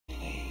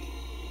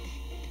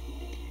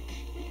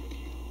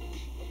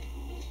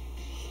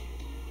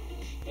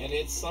And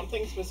it's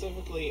something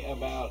specifically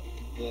about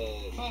the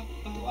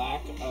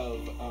lack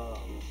of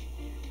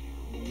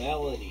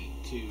melody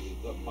to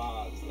the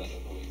bas that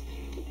annoys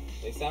me.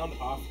 They sound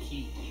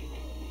off-key.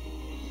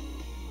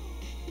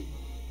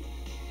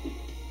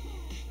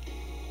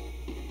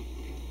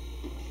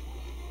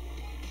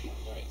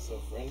 Alright, so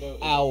Friendo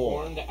is a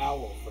horned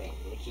owl friend,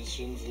 which is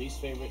Shin's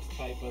least favorite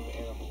type of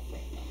animal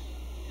friend.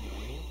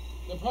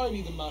 That'll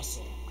probably be the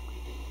muscle.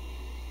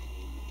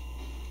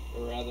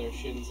 Or rather,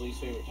 Shin's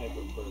least favorite type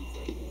of bird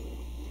friend.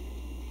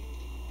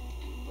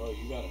 Oh,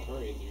 you gotta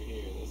hurry through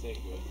here. This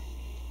ain't good.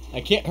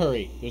 I can't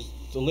hurry. There's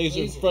a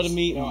laser in front of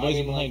me and a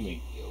laser behind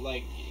me.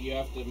 Like, you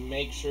have to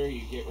make sure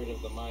you get rid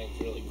of the mines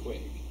really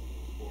quick.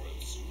 Or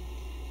it's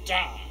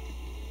die.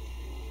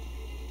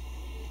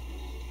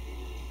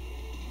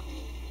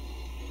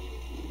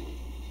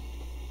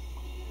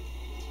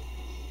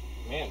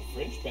 Man,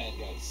 French bad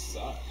guys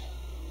suck.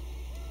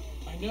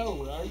 I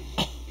know,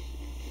 right?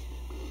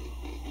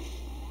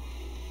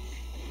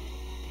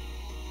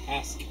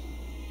 Ask.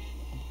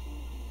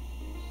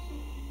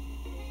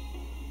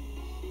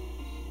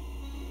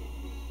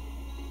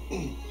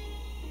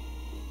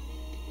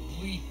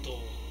 Lethal.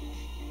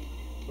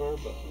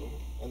 Burbo,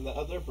 and the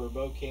other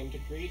Burbo came to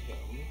greet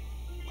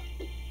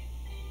him.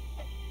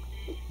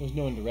 There's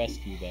no one to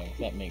rescue there, if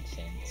that makes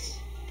sense.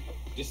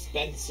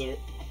 Dispenser.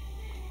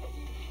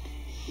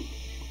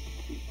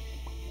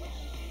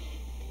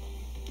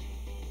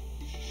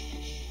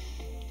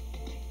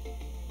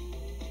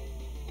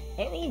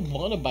 I don't really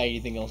want to buy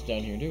anything else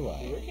down here, do The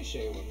I?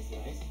 Ricochet one's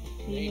nice.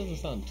 It doesn't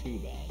sound too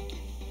bad.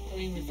 I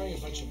mean, we're fighting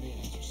a bunch of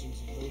mans,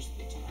 seems like most of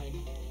the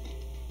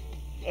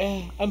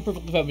time. I'm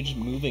perfectly fine with just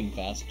moving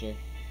faster.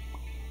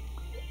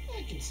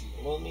 I can see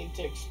that. We'll need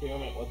to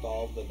experiment with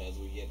all of them as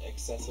we get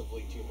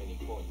excessively too many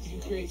coins. You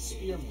can create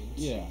spearments.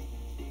 Yeah.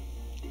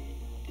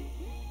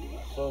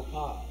 Faux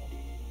pas.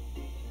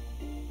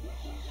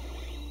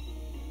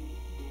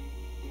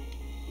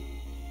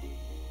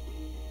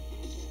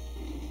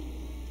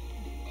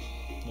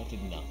 That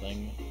did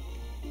nothing.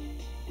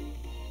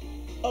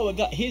 Oh, I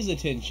got his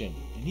attention,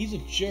 and he's a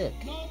jerk.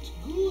 Not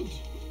good.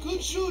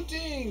 Good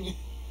shooting.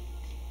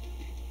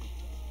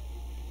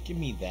 Give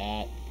me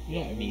that. You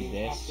don't need you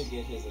this. have to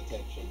get his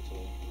attention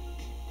too.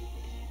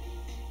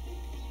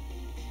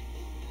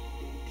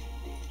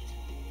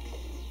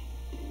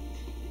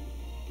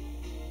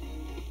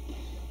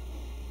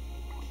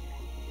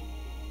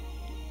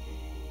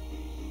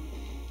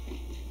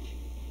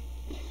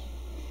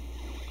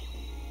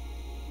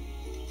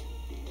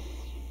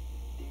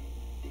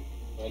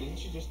 Why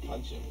didn't you just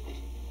punch him?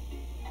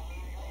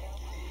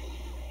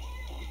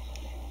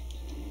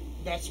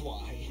 That's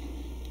why.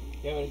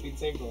 Yeah, but if he'd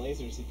saved the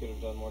lasers, he could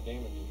have done more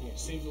damage in here.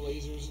 Save the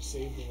lasers,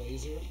 save the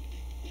laser.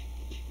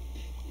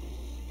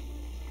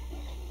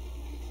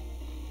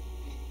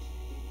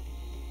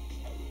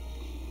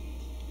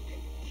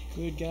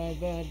 Good guys,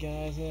 bad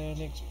guys,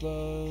 and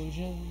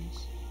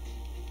explosions.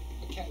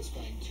 A cat is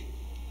fine too.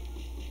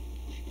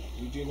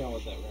 You do know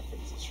what that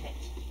reference is, right?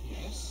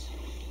 Yes.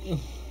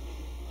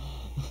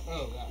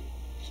 Oh, that.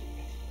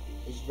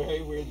 It's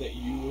very weird that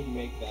you would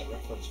make that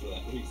reference for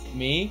that reason.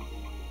 Me?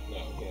 No,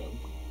 him.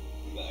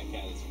 That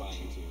cat is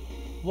fine too.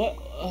 What?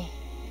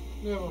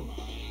 Never mind.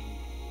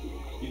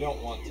 You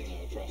don't want to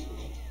know, trust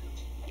me.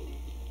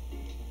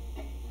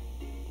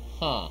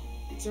 Huh.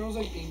 It sounds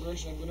like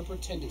English, and I'm going to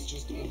pretend it's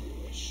just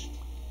English.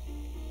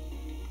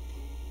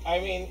 I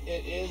mean,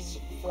 it is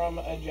from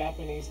a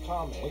Japanese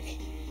comic.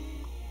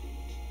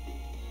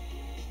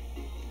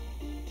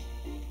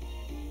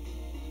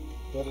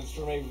 But it's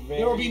from a very...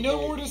 There will be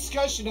no more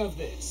discussion of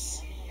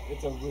this.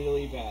 It's a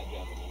really bad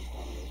Japanese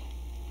comic.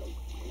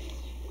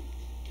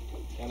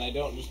 And I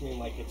don't just mean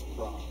like it's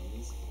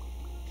prawns.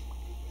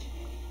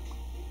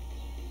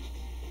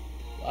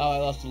 Wow, I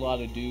lost a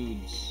lot of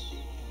dudes.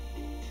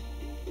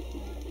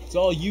 It's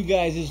all you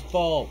guys'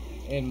 fault.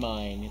 And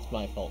mine. It's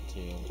my fault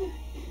too.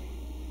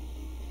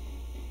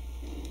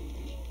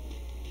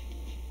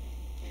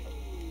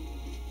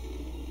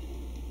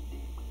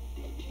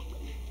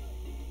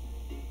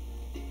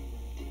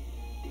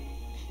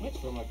 It's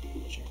from a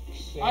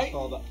thing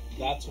called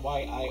That's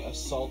Why I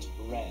Assault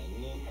Ren.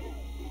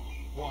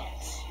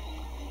 What?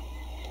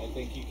 I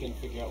think you can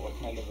figure out what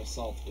kind of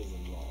assault is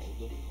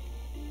involved.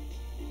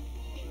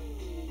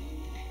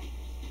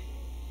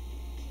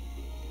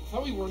 I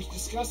thought we weren't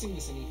discussing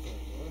this any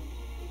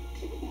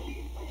further.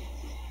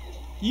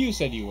 You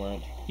said you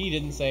weren't. He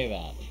didn't say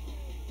that.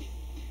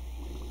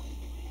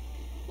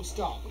 Well,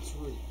 stop. It's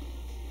rude.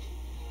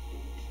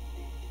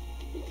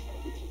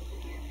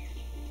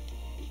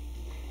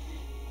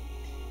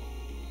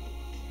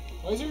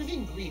 Why is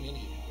everything green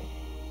anyhow?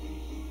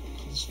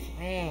 It's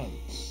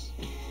France.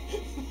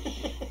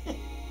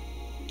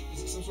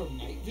 Is it some sort of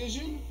night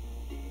vision?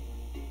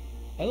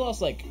 I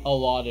lost like a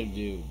lot of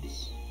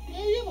dudes.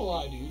 Yeah, you have a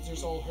lot of dudes.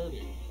 They're all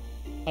hurting.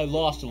 I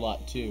lost a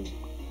lot too.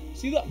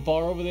 See that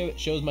bar over there that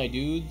shows my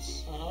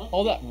dudes? Uh-huh.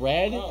 All that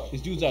red Oh.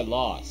 is dudes I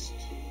lost.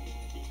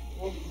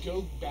 Well,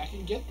 go back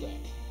and get them.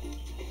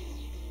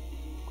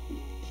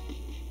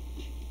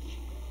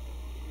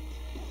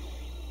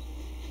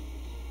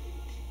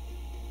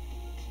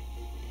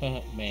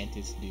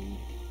 Mantis dude.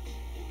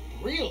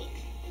 Really?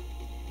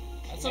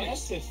 That's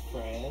Mantis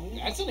friend.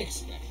 That's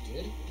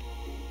unexpected.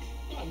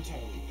 Not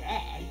entirely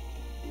bad.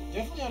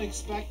 Definitely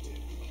unexpected.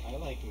 I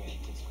like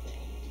Mantis friend.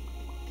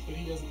 But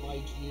he doesn't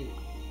like you.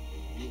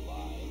 You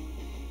lie.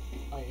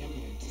 I am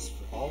Mantis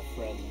friend. All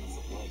friends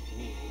like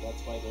me.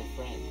 That's why they're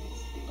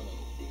friends. Oh.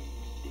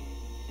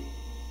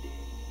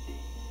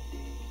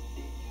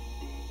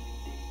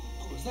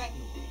 What was that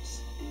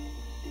noise?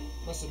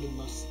 Must have been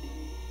Mustang.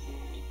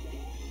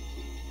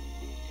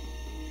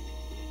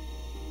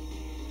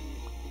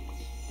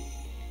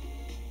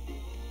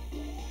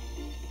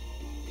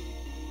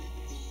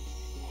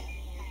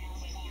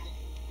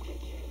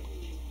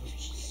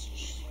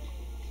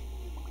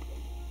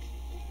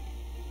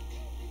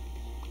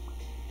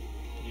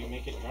 Do you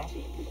make it drop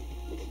it?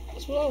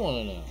 That's what I want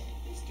to know.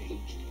 It's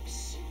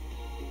dangerous.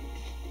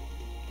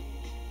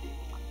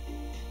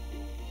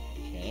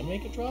 Can I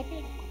make it drop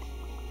it?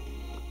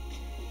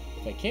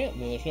 If I can't,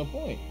 then there's no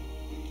point.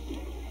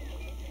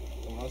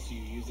 Unless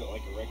you use it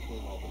like a wrecking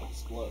ball that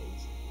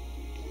explodes.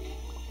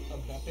 A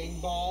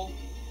bepping ball?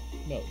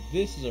 No,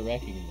 this is a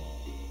wrecking ball.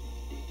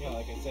 Yeah,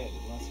 like I said,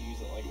 unless you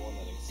use it like one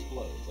that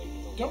explodes. Like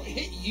it's a Don't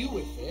hit you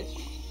with it.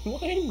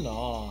 Why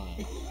not?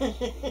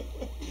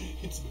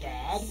 It's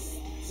bad.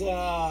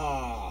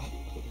 Stop.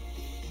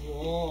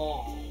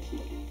 Whoa.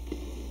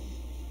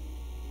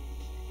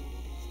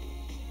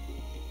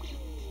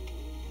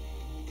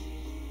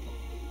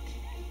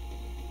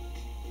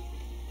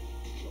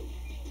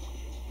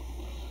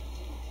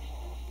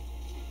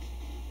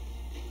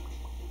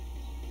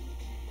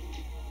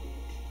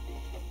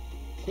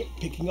 Quit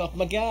picking off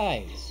my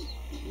guys.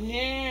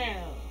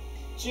 Yeah.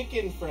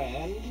 Chicken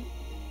friend.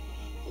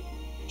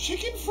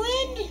 Chicken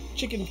friend?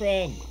 Chicken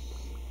friend.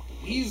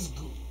 He's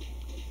good.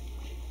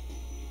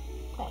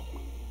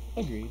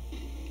 Agreed.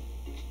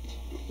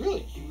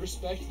 Really? You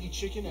respect the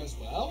chicken as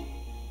well?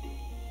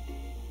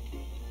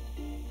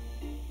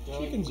 They're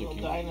Chickens are like little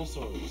cute.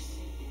 dinosaurs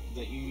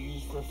that you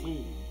use for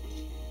food.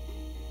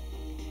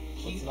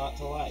 What's not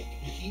to like?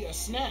 He a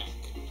snack.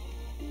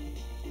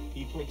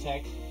 He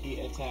protect,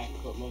 he attack,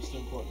 but most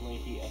importantly,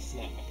 he a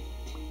snack.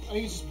 I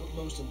think it's just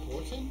most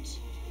important.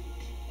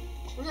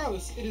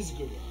 Regardless, it is a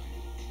good ride.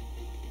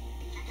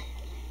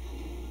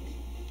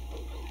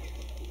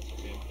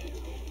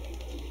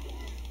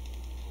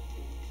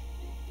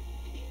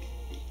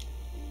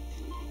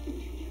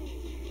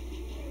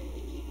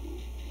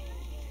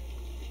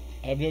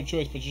 I have no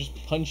choice but just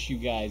punch you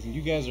guys, and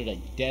you guys are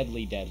like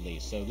deadly,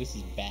 so this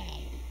is bad.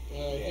 I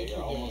Yeah, think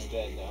you're almost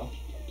dead now.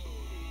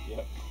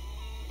 Yep.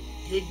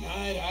 Good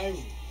night,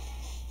 Irene.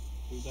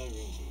 Who's Irene?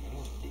 I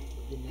don't know.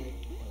 Good night.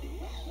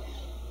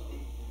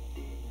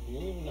 You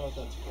don't even know what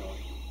that's from.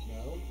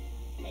 No.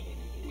 I don't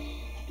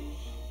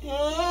either.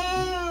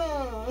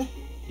 Ah!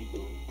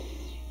 People.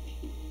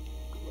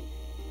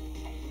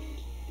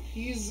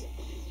 He's.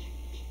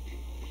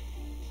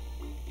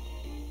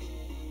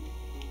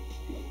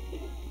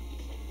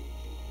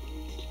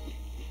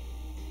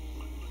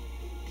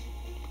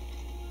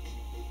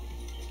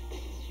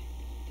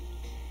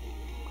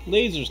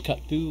 Lasers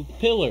cut through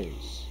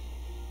pillars.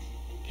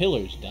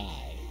 Pillars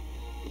die.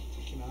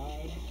 Can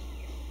I?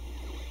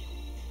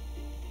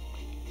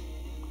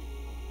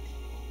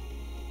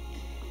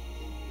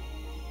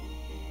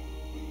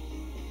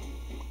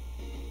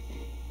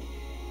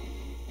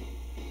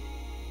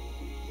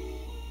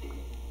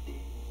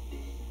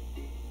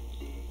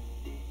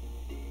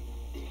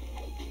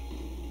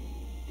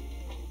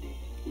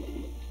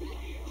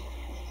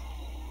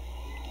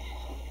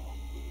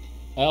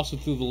 I also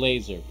threw the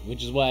laser,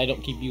 which is why I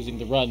don't keep using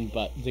the run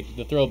but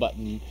the throw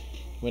button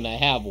when I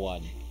have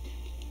one.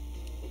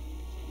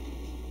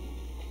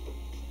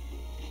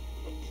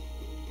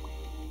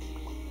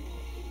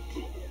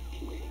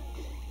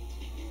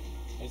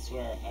 I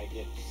swear, I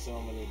get so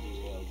many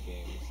derailed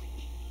games.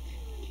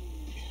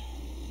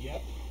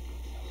 Yep.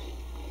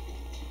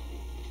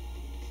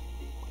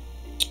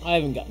 I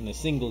haven't gotten a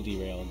single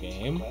derail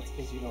game. That's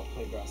because you don't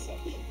play cross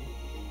section.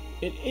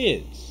 It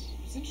is.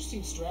 It's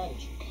interesting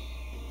strategy.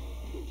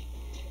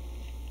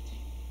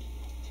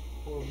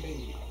 Or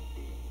maybe not.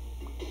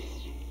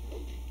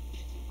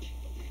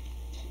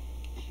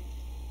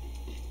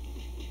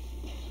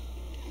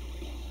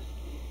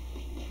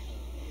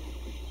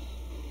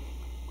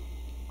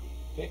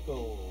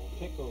 Pickle,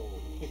 pickle,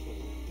 pickle,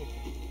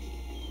 pickle.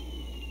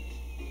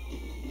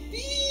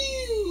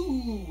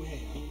 Ew!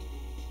 Hand.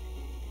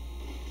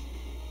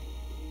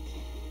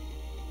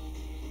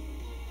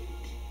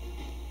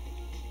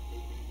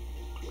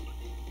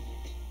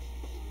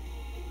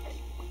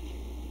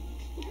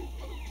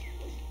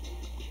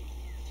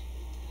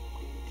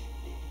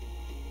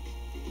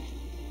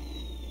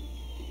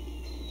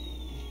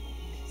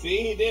 See,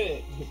 he did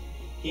it.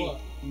 He What?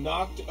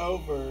 knocked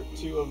over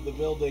 2 of the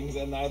buildings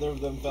and neither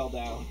of them fell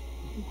down.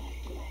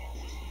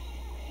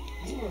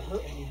 Doesn't want to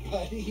hurt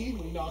anybody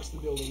when he knocks the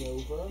building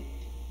over.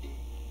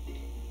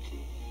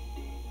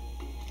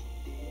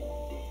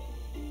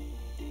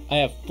 I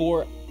have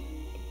 4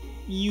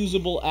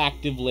 usable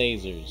active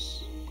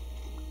lasers.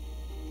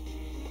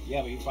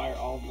 Yeah, but you fire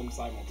all of them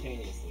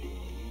simultaneously when you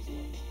use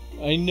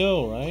one. I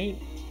know, right?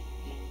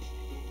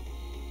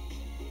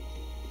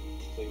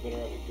 So you better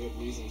have a good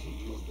reason to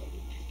use them.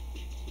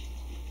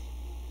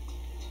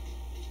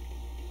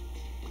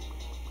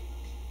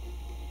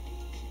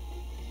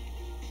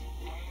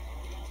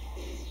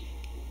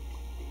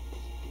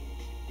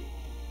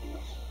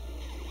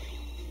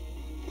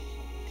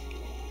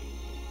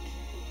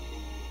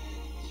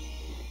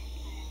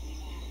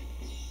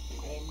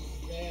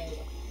 I'm there.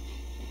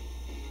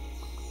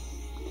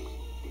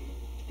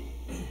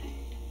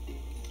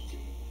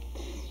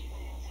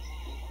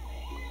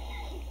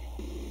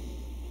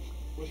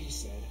 What he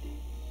said.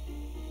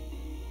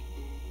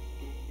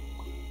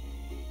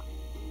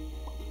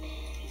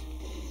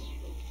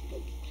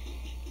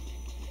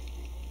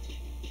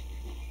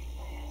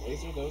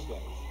 Laser those guys.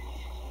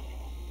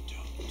 Don't.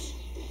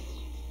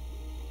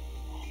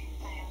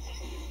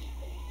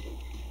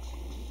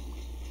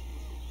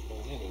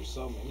 Well, yeah, there's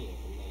so many of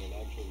them that it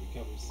actually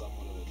becomes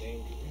somewhat of a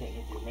danger. And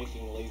if you're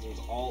making lasers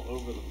all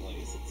over the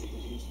place, it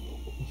seems useful.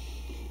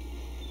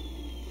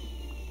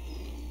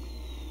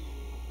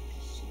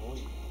 It's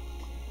annoying.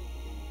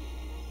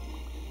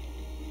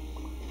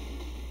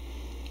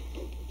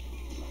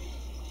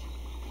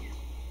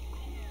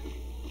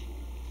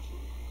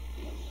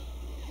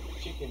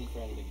 Chicken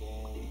friend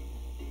again.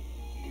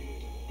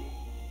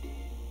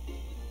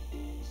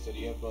 So do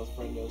you have both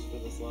friendos for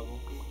this level?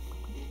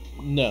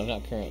 No,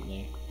 not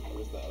currently.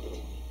 Where's the other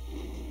one?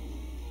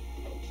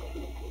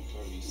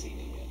 Or have you seen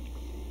it yet?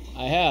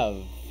 I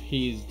have.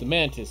 He's the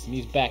Mantis, and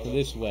he's back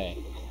this way.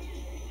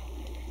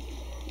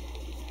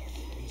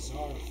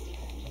 Bizarre.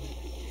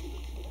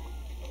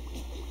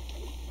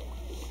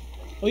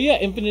 Oh yeah,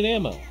 infinite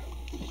ammo.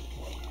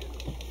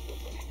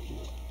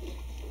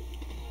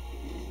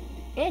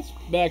 That's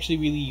actually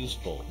really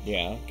useful.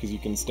 Yeah, because you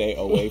can stay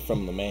away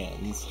from the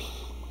mans.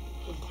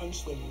 You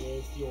punch them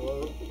with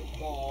your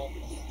ball.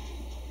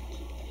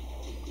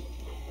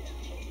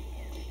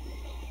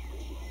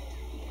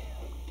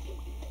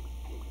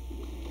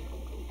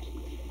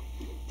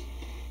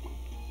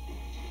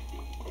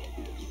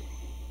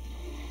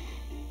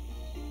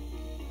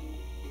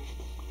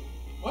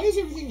 Why is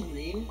everything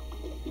green?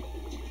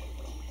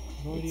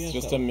 It's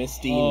just a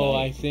misty Oh,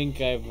 night. I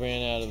think I've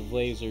ran out of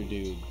laser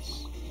dudes.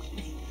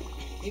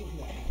 I hate when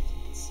that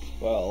happens.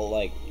 Well,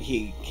 like,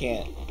 he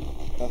can't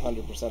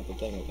 100% the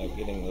thing without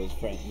getting those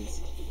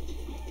friends.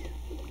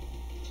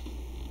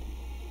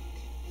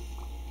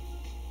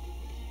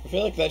 I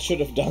feel like that should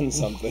have done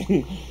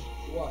something.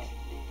 What?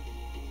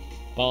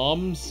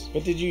 Bombs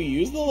But did you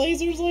use the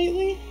lasers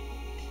lately?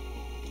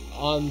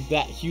 on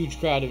that huge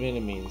crowd of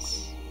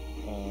enemies.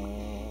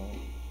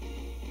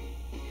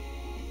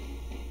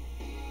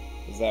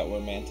 Is that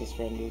where Mantis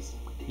friend is?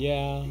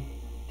 Yeah.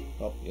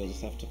 Well, you'll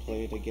just have to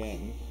play it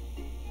again.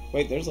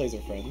 Wait, there's laser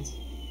friends.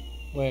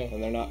 Where?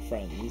 And they're not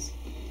friends.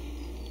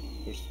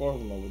 There's 4 of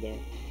them over there.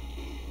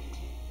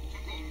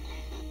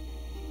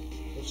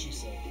 What'd she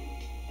say?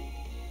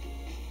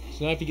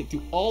 So now I have to get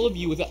through all of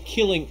you without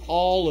killing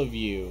all of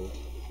you,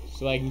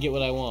 so I can get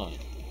what I want.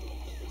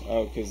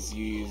 Oh, because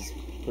you use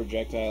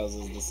projectiles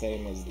as the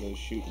same as the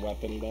shoot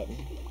weapon button?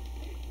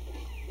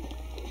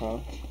 Huh?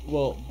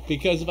 Well,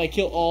 because if I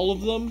kill all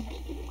of them,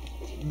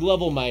 the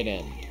level might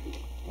end.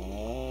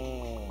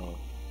 Oh.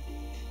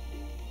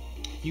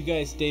 You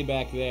guys stay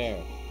back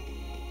there.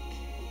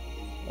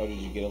 Oh, did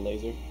you get a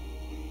laser?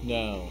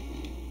 No.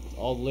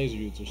 All the laser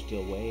dudes are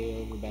still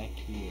way over back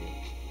here.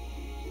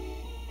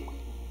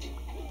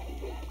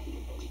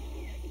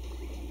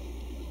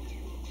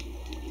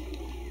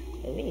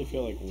 I really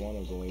feel like one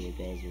of the laser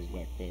guys was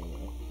back there,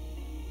 though.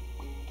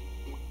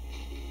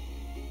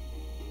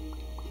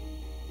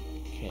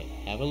 Okay,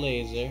 have a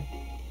laser.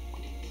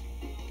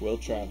 Will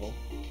travel.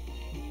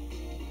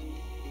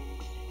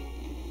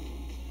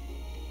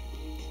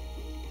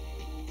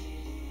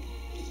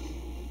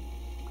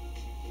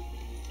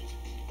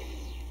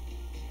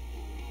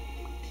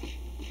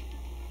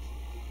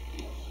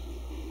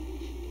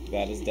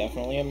 That is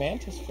definitely a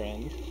Mantis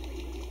friend.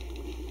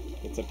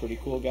 It's a pretty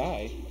cool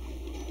guy.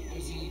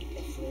 Is he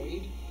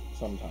afraid?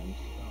 Sometimes.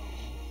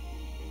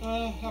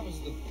 Happens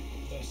to the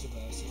best of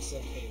us,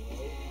 except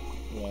Halo.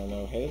 Yeah,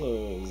 no,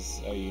 Halo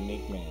is a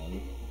unique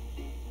man.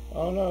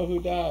 Oh no, who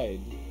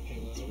died?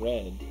 Halo. It's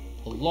red.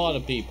 A lot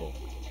of people.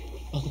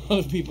 A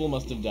lot of people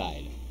must have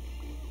died.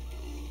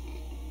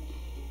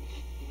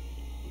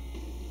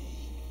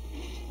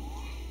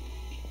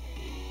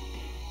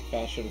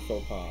 Fashion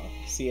faux pas.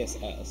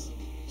 CSS.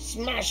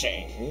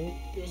 Smashing!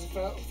 It was a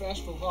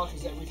fast faux pas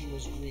because everything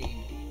was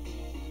green.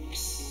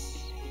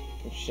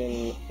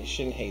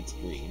 Shin hates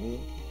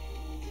green.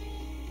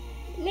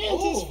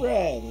 Mantis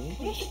friend!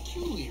 What a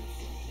peculiar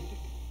friend.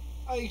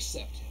 I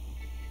accept him.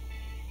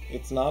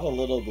 It's not a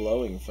little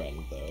glowing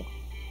friend, though.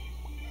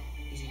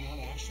 Is he not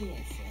actually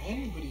my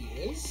friend? But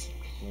he is?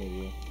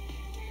 Maybe.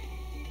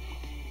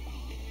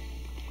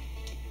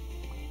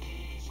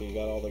 So you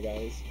got all the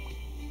guys?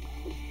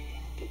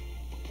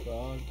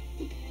 Frog.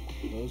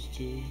 Those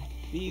two.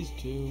 These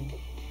two.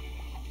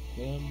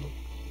 Them.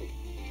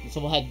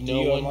 Someone had Do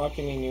no you one. unlock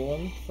any new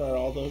one for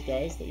all those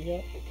guys that you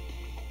got?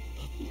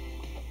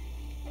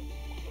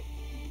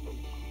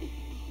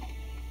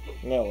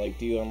 No, like,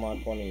 do you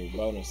unlock one of your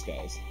bonus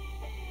guys?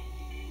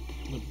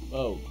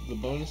 The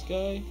bonus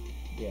guy?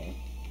 Yeah.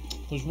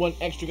 There's one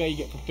extra guy you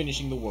get for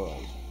finishing the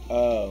world.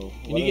 Oh.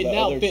 And you get an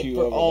outfit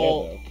for over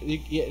all. there, You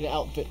get an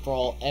outfit for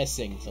all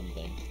S-ing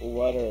something. though?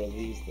 What are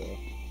these, though?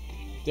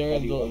 They're How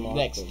in do you the unlock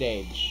next them?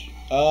 stage.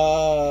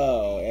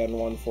 Oh, and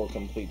one for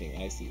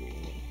completing. I see what you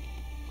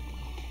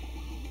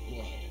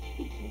mean.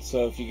 What?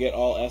 So if you get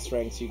all S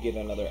ranks, you get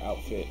another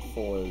outfit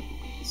for.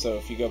 So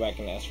if you go back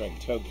in S rank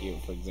Tokyo,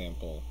 for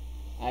example,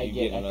 I you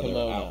get a another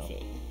kimono.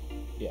 outfit.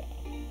 Yeah.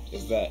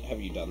 Have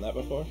you done that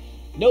before?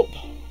 Nope.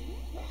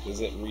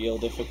 Is it real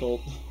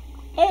difficult?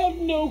 I have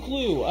no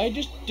clue. I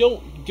just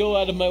don't go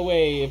out of my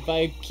way. If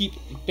I keep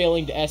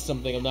failing to S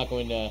something, I'm not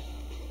going to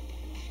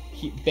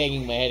keep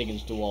banging my head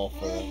against the wall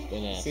for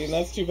an S. See, and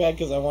that's too bad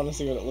because I want to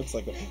see what it looks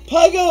like.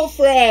 Puggo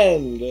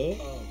friend!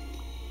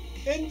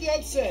 And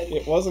that said,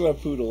 It wasn't a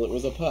poodle, it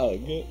was a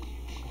pug.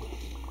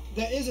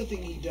 that is a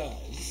thing he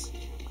does.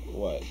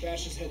 What?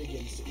 Bash his head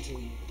against it until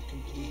he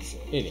completes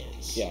it. It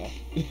is. Yeah.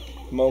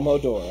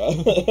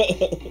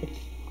 Momodora.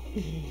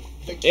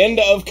 The kid. End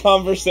of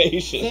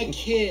conversation. The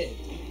kid.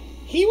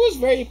 He was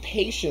very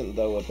patient,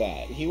 though, with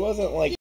that. He wasn't like...